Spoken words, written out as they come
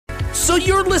So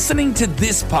you're listening to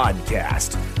this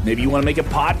podcast. Maybe you want to make a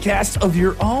podcast of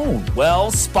your own.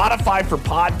 Well, Spotify for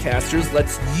Podcasters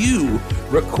lets you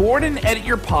record and edit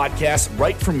your podcast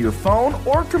right from your phone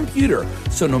or computer.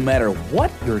 So no matter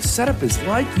what your setup is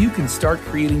like, you can start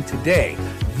creating today.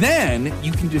 Then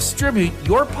you can distribute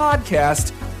your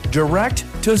podcast direct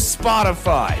to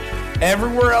Spotify.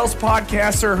 Everywhere else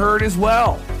podcasts are heard as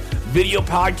well. Video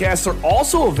podcasts are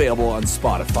also available on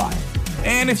Spotify.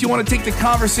 And if you want to take the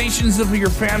conversations of your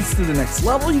fans to the next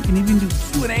level, you can even do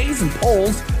Q&As and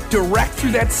polls direct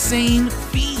through that same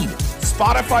feed.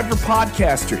 Spotify for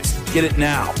Podcasters. Get it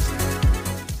now.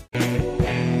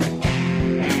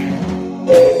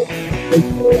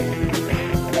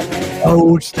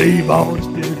 Oh, Steve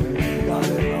Austin got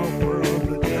it over on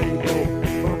the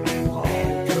table.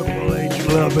 Oh, Triple H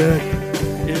love it.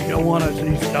 If you want to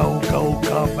see Stone Cold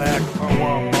come back for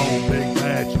one more big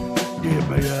match, give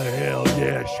me a hell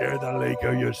yeah. Share the link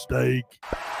of your steak.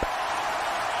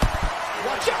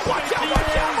 Watch out, watch out,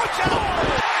 watch out, watch out!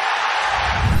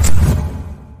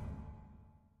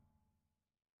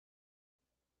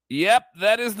 Yep,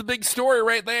 that is the big story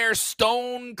right there.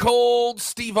 Stone Cold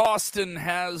Steve Austin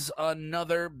has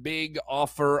another big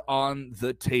offer on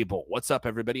the table. What's up,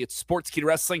 everybody? It's Sportskeeda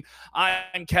Wrestling.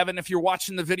 I'm Kevin. If you're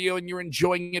watching the video and you're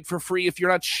enjoying it for free, if you're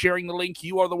not sharing the link,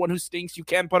 you are the one who stinks. You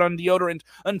can't put on deodorant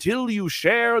until you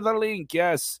share the link.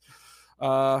 Yes.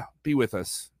 Be with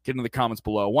us. Get into the comments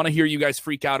below. I want to hear you guys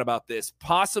freak out about this.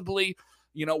 Possibly,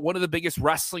 one of the biggest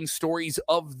wrestling stories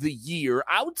of the year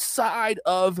outside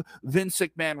of Vince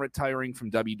McMahon retiring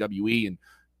from WWE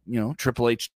and, Triple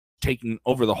H taking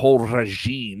over the whole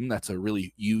regime. That's a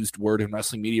really used word in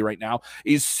wrestling media right now.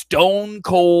 Is Stone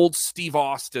Cold Steve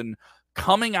Austin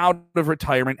coming out of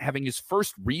retirement, having his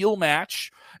first real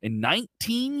match in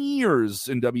 19 years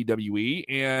in WWE,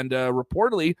 and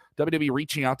reportedly WWE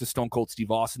reaching out to Stone Cold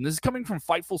Steve Austin. This is coming from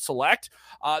Fightful Select.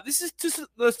 This is just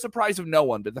the surprise of no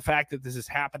one, but the fact that this is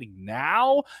happening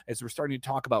now, as we're starting to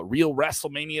talk about real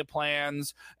WrestleMania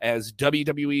plans, as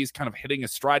WWE is kind of hitting a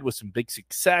stride with some big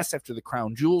success after the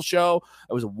Crown Jewel show.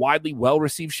 It was a widely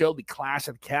well-received show. The Clash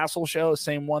at the Castle show,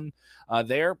 same one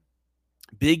there.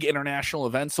 Big international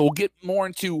events. So we'll get more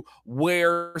into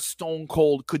where Stone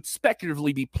Cold could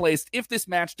speculatively be placed if this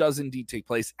match does indeed take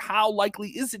place. How likely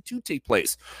is it to take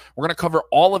place? We're going to cover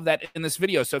all of that in this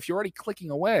video. So if you're already clicking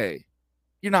away,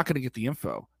 you're not going to get the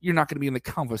info. You're not going to be in the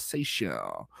conversation.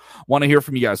 Want to hear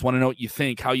from you guys. Want to know what you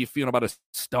think. How you feeling about a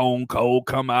Stone Cold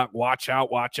come out. Watch out,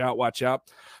 watch out, watch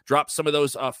out. Drop some of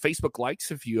those Facebook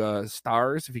likes if you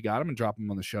stars, if you got them, and drop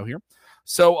them on the show here.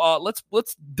 So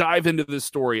let's dive into this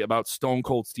story about Stone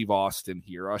Cold Steve Austin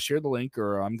here. I'll share the link,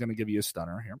 or I'm going to give you a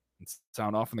stunner here.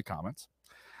 Sound off in the comments.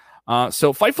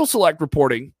 So Fightful Select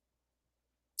reporting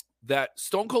that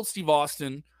Stone Cold Steve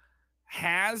Austin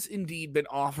has indeed been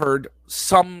offered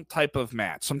some type of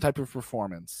match, some type of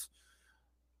performance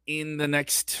in the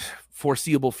next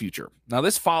foreseeable future. Now,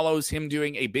 this follows him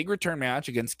doing a big return match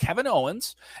against Kevin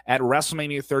Owens at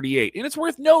WrestleMania 38. And it's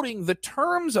worth noting the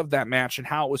terms of that match and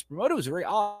how it was promoted was very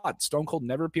odd. Stone Cold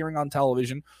never appearing on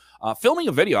television, filming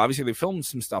a video. Obviously, they filmed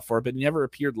some stuff for it, but he never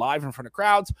appeared live in front of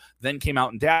crowds. Then came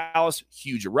out in Dallas,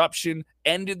 huge eruption,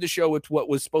 ended the show with what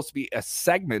was supposed to be a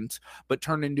segment, but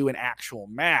turned into an actual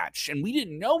match. And we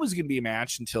didn't know it was going to be a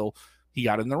match until he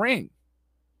got in the ring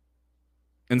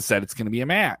and said it's going to be a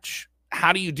match.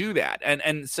 How do you do that?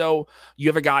 And so you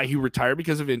have a guy who retired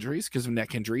because of injuries, because of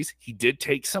neck injuries. He did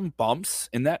take some bumps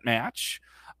in that match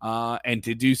and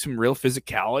did do some real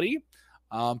physicality,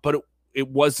 but it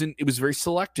was very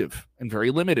selective and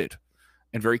very limited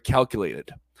and very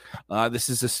calculated. This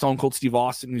is a Stone Cold Steve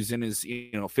Austin who's in his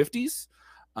 50s.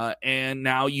 And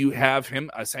now you have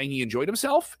him saying he enjoyed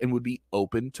himself and would be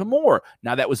open to more.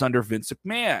 Now that was under Vince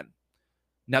McMahon.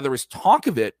 Now there was talk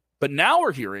of it, but now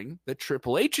we're hearing that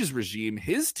Triple H's regime,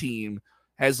 his team,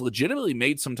 has legitimately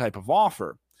made some type of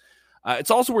offer. It's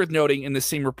also worth noting in the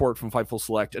same report from Fightful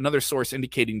Select, another source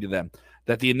indicating to them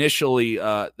that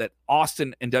that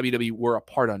Austin and WWE were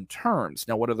apart on terms.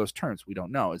 Now, what are those terms? We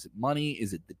don't know. Is it money?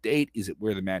 Is it the date? Is it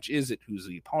where the match is? Who's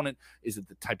the opponent? Is it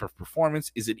the type of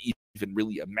performance? Is it even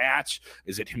really a match?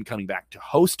 Is it him coming back to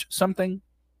host something?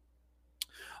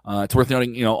 It's worth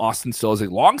noting, Austin still has a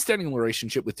long-standing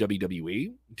relationship with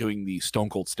WWE, doing the Stone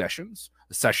Cold Sessions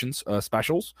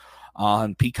specials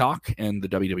on Peacock and the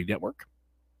WWE Network.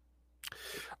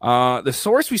 The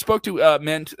source we spoke to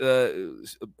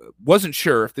wasn't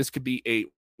sure if this could be a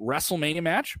WrestleMania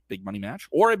match, big money match,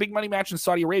 or a big money match in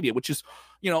Saudi Arabia, which is,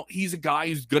 he's a guy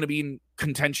who's going to be in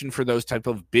contention for those type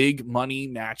of big money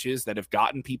matches that have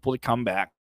gotten people to come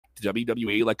back to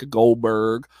WWE, like a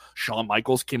Goldberg. Shawn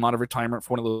Michaels came out of retirement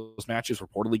for one of those matches,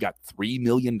 reportedly got $3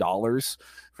 million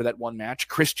for that one match.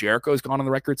 Chris Jericho has gone on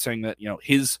the record saying that,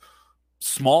 his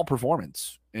small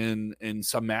performance in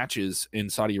some matches in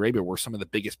Saudi Arabia were some of the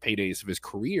biggest paydays of his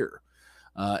career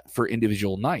for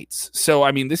individual nights. So,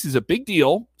 I mean, this is a big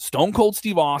deal. Stone Cold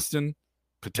Steve Austin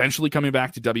potentially coming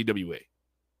back to WWE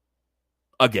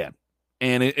again.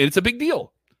 And it's a big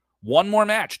deal. One more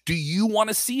match. Do you want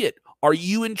to see it? Are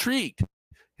you intrigued?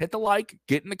 Hit the like,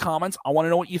 get in the comments. I want to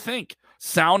know what you think.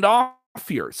 Sound off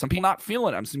here. Some people not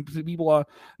feeling it. Some people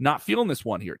not feeling this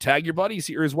one here. Tag your buddies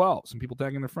here as well. Some people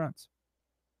tagging their friends.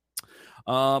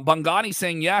 Bangani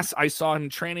saying, yes, I saw him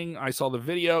training. I saw the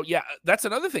video. Yeah, that's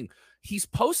another thing. He's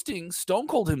posting, Stone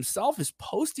Cold himself is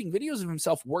posting videos of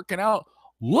himself working out,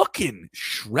 looking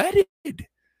shredded.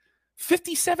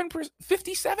 57,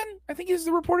 I think is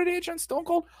the reported age on Stone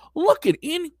Cold. Looking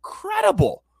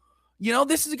incredible.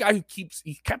 This is a guy who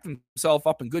he kept himself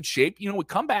up in good shape. Would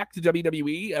come back to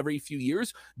WWE every few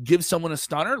years, give someone a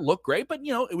stunner, look great, but,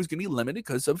 it was going to be limited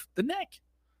because of the neck.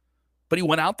 But he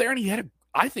went out there and he had,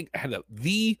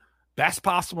 the best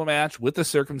possible match with the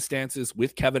circumstances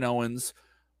with Kevin Owens,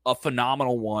 a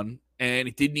phenomenal one. And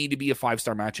it didn't need to be a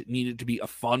 5-star match. It needed to be a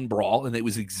fun brawl, and it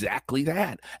was exactly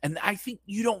that. And I think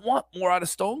you don't want more out of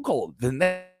Stone Cold than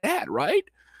that, right?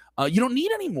 You don't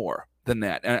need any more than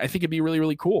that. And I think it'd be really,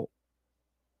 really cool.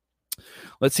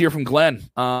 Let's hear from Glenn.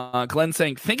 Glenn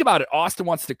saying, think about it. Austin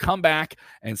wants to come back,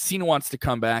 and Cena wants to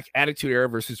come back. Attitude Era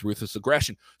versus Ruthless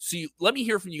Aggression. So let me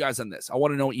hear from you guys on this. I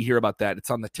want to know what you hear about that. It's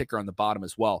on the ticker on the bottom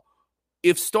as well.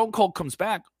 If Stone Cold comes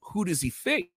back, who does he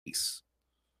face?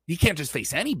 He can't just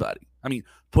face anybody. I mean,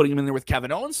 putting him in there with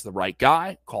Kevin Owens, the right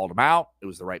guy, called him out. It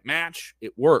was the right match.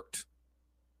 It worked.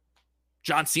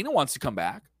 John Cena wants to come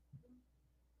back.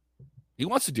 He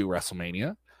wants to do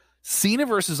WrestleMania. Cena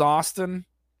versus Austin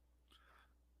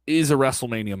is a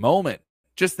WrestleMania moment.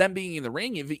 Just them being in the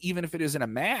ring, even if it isn't a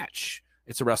match,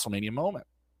 it's a WrestleMania moment.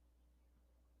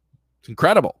 It's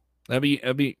incredible.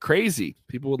 That'd be crazy.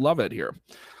 People would love it here.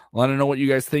 Let me know what you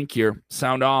guys think here.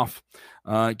 Sound off.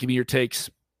 Give me your takes.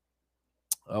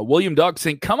 William Doug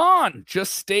saying, come on,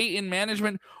 just stay in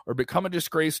management or become a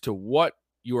disgrace to what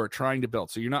you are trying to build.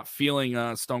 So you're not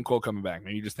feeling Stone Cold coming back.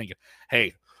 Maybe you're just thinking,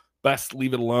 hey, best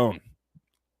leave it alone.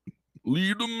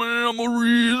 Leave the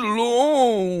memories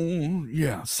alone.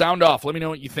 Yeah, sound off. Let me know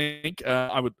what you think.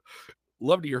 I would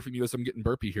love to hear from you as I'm getting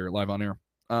burpy here live on air.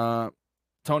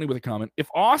 Tony with a comment. If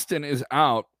Austin is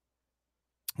out,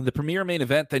 the premier main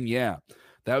event, then yeah,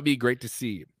 that would be great to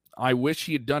see. I wish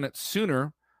he had done it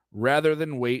sooner rather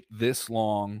than wait this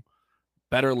long.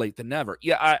 Better late than never.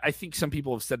 Yeah, I think some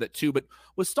people have said that too. But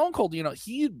with Stone Cold,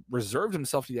 he reserved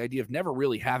himself to the idea of never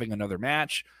really having another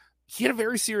match. He had a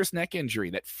very serious neck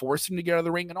injury that forced him to get out of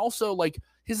the ring. And also,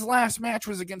 his last match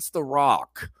was against The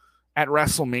Rock at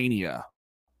WrestleMania.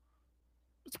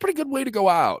 It's a pretty good way to go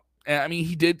out. I mean,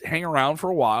 he did hang around for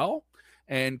a while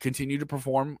and continue to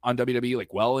perform on WWE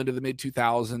well into the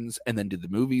mid-2000s, and then did the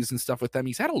movies and stuff with them.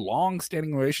 He's had a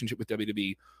long-standing relationship with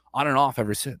WWE on and off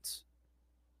ever since.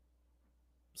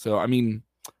 So, I mean,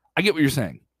 I get what you're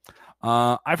saying.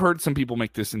 I've heard some people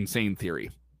make this insane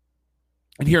theory.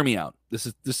 And hear me out. This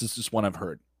is just one I've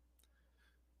heard.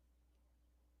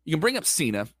 You can bring up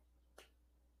Cena,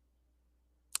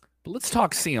 but let's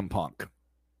talk CM Punk.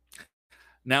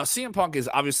 Now, CM Punk is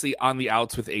obviously on the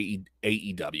outs with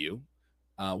AEW.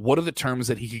 What are the terms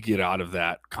that he could get out of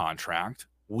that contract?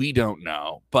 We don't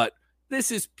know, but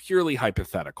this is purely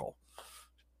hypothetical.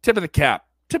 Tip of the cap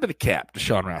to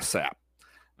Sean Ross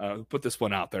Sapp. Put this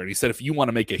one out there, and he said, if you want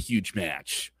to make a huge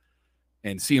match,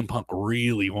 and CM Punk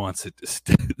really wants it to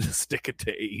stick it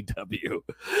to AEW,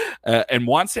 and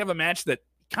wants to have a match that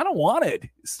kind of wanted.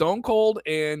 Stone Cold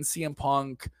and CM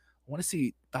Punk, I want to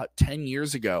see about 10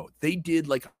 years ago, they did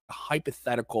a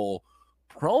hypothetical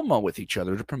promo with each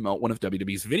other to promote one of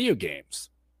WWE's video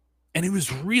games. And it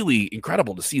was really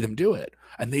incredible to see them do it.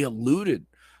 And they alluded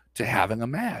to having a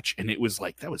match. And it was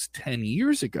that was 10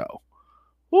 years ago.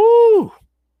 Woo!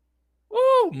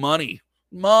 Woo! Money.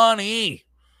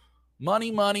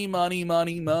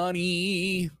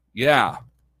 Yeah.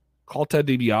 Call Ted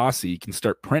DiBiase. You can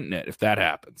start printing it if that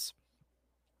happens.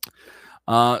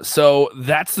 So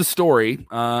that's the story.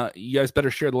 You guys better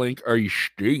share the link or you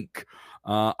stink.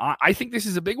 I think this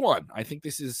is a big one. I think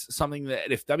this is something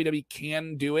that if WWE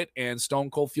can do it and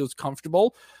Stone Cold feels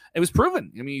comfortable, it was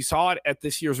proven. I mean, you saw it at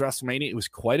this year's WrestleMania. It was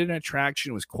quite an attraction.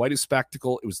 It was quite a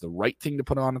spectacle. It was the right thing to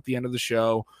put on at the end of the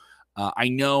show. I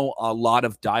know a lot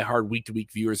of diehard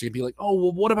week-to-week viewers are going to be like, oh,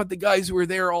 well, what about the guys who were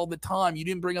there all the time? You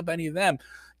didn't bring up any of them.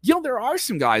 There are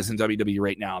some guys in WWE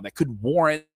right now that could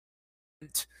warrant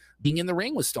being in the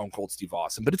ring with Stone Cold Steve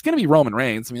Austin, but it's going to be Roman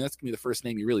Reigns. I mean, that's going to be the first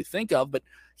name you really think of, but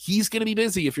he's going to be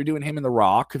busy if you're doing him in The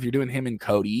Rock, if you're doing him in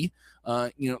Cody.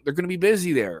 They're going to be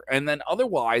busy there. And then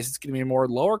otherwise, it's going to be a more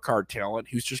lower card talent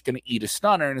who's just going to eat a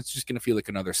stunner, and it's just going to feel like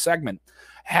another segment.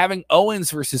 Having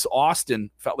Owens versus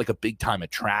Austin felt like a big-time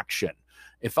attraction.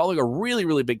 It felt like a really,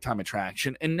 really big-time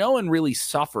attraction, and no one really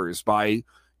suffers by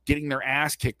getting their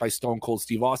ass kicked by Stone Cold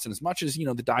Steve Austin as much as, the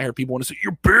diehard people want to say,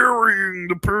 you're burying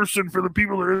the person for the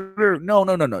people that are there. No.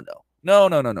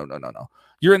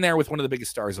 You're in there with one of the biggest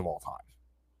stars of all time.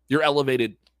 You're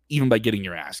elevated even by getting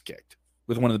your ass kicked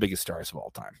with one of the biggest stars of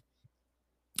all time.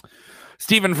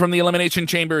 Steven from the Elimination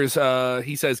Chambers,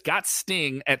 he says, got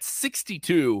Sting at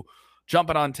 62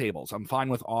 jumping on tables. I'm fine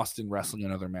with Austin wrestling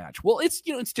another match. Well, it's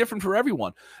different for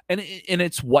everyone. And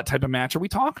it's what type of match are we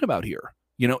talking about here?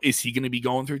 Is he going to be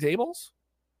going through tables?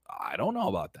 I don't know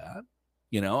about that.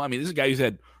 This is a guy who's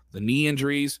had the knee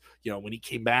injuries. When he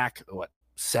came back,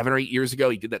 7 or 8 years ago,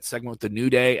 he did that segment with the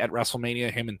New Day at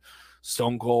WrestleMania, him and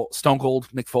Stone Cold,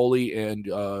 Mick Foley,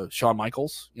 and Shawn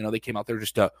Michaels. They came out there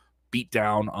just to beat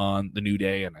down on the New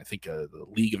Day and I think the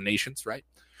League of Nations, right?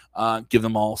 Give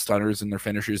them all stunners and their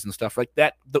finishers and stuff like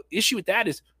that. The issue with that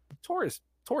is Torres,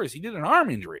 he did an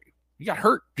arm injury. He got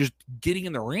hurt just getting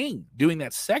in the ring, doing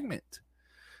that segment.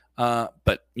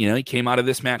 But he came out of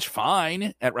this match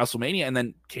fine at WrestleMania and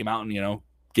then came out and,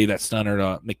 gave that stunner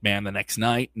to McMahon the next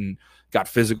night and got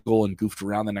physical and goofed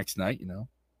around the next night,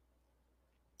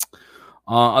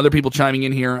 Other people chiming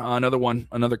in here.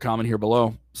 Another comment here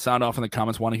below. Sound off in the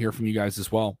comments. Want to hear from you guys as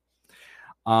well.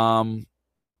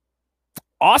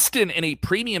 Austin in a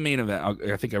premium main event.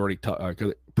 I think I already talked.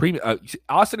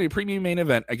 Austin in a premium main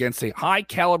event against a high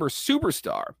caliber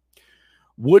superstar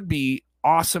would be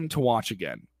awesome to watch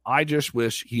again. I just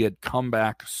wish he had come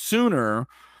back sooner,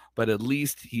 but at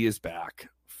least he is back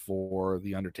for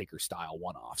the Undertaker style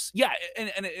one-offs. Yeah,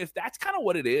 and if that's kind of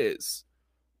what it is,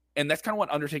 and that's kind of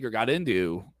what Undertaker got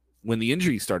into when the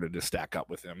injuries started to stack up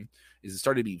with him, is it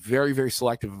started to be very, very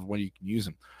selective of when you can use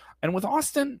him. And with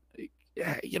Austin,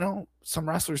 some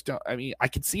wrestlers don't. I mean, I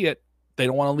could see it. They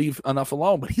don't want to leave enough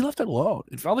alone, but he left it alone.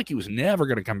 It felt like he was never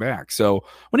going to come back. So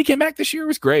when he came back this year, it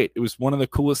was great. It was one of the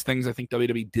coolest things I think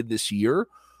WWE did this year.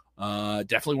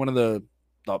 Definitely one of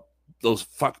those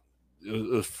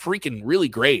freaking really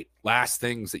great last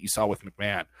things that you saw with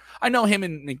McMahon. I know him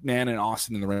and McMahon and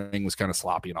Austin in the ring was kind of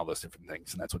sloppy and all those different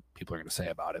things, and that's what people are going to say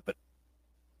about it. But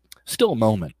still a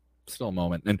moment.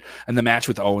 And the match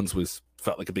with Owens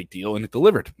felt like a big deal, and it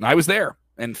delivered. And I was there,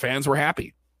 and fans were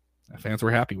happy. Fans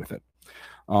were happy with it.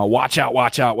 Watch out.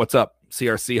 What's up,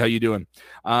 CRC? How you doing?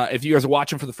 If you guys are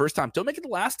watching for the first time, don't make it the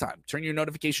last time. Turn your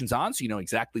notifications on so you know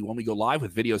exactly when we go live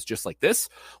with videos just like this.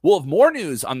 We'll have more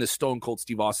news on this Stone Cold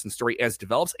Steve Austin story as it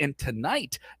develops. And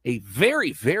tonight, a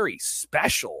very, very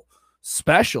special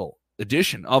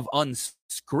edition of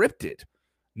Unscripted.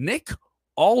 Nick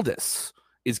Aldis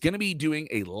is going to be doing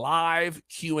a live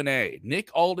Q&A. Nick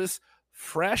Aldis,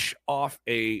 fresh off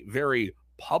a very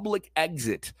public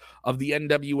exit of the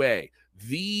NWA,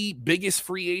 the biggest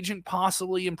free agent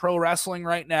possibly in pro wrestling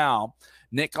right now.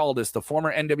 Nick Aldis, the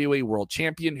former NWA world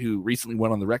champion who recently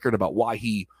went on the record about why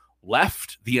he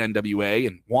left the NWA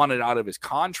and wanted out of his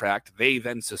contract. They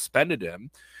then suspended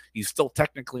him. He's still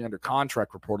technically under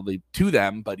contract reportedly to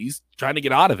them, but he's trying to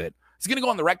get out of it. He's going to go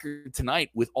on the record tonight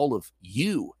with all of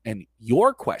you and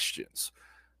your questions.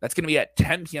 That's going to be at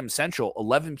 10 p.m. Central,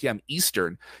 11 p.m.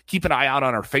 Eastern. Keep an eye out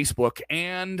on our Facebook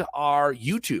and our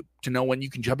YouTube to know when you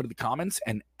can jump into the comments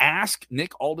and ask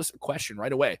Nick Aldis a question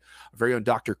right away. Our very own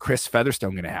Dr. Chris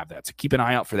Featherstone going to have that. So keep an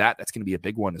eye out for that. That's going to be a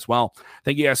big one as well.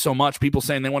 Thank you guys so much. People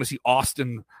saying they want to see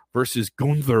Austin versus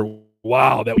Gunther.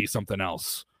 Wow, that would be something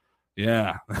else.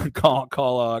 Yeah. call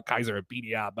Kaiser a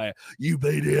BDI bastard. You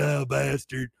BDI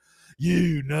bastard.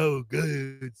 You no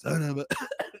good son of a.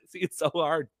 See, it's so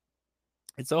hard.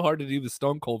 It's so hard to do the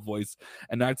Stone Cold voice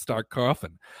and not start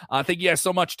coughing. Thank you guys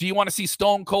so much. Do you want to see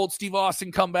Stone Cold Steve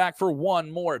Austin come back for one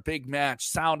more big match?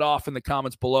 Sound off in the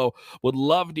comments below. Would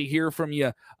love to hear from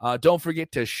you. Don't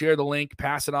forget to share the link,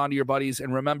 pass it on to your buddies.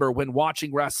 And remember, when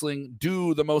watching wrestling,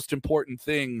 do the most important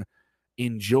thing.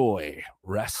 Enjoy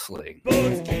wrestling.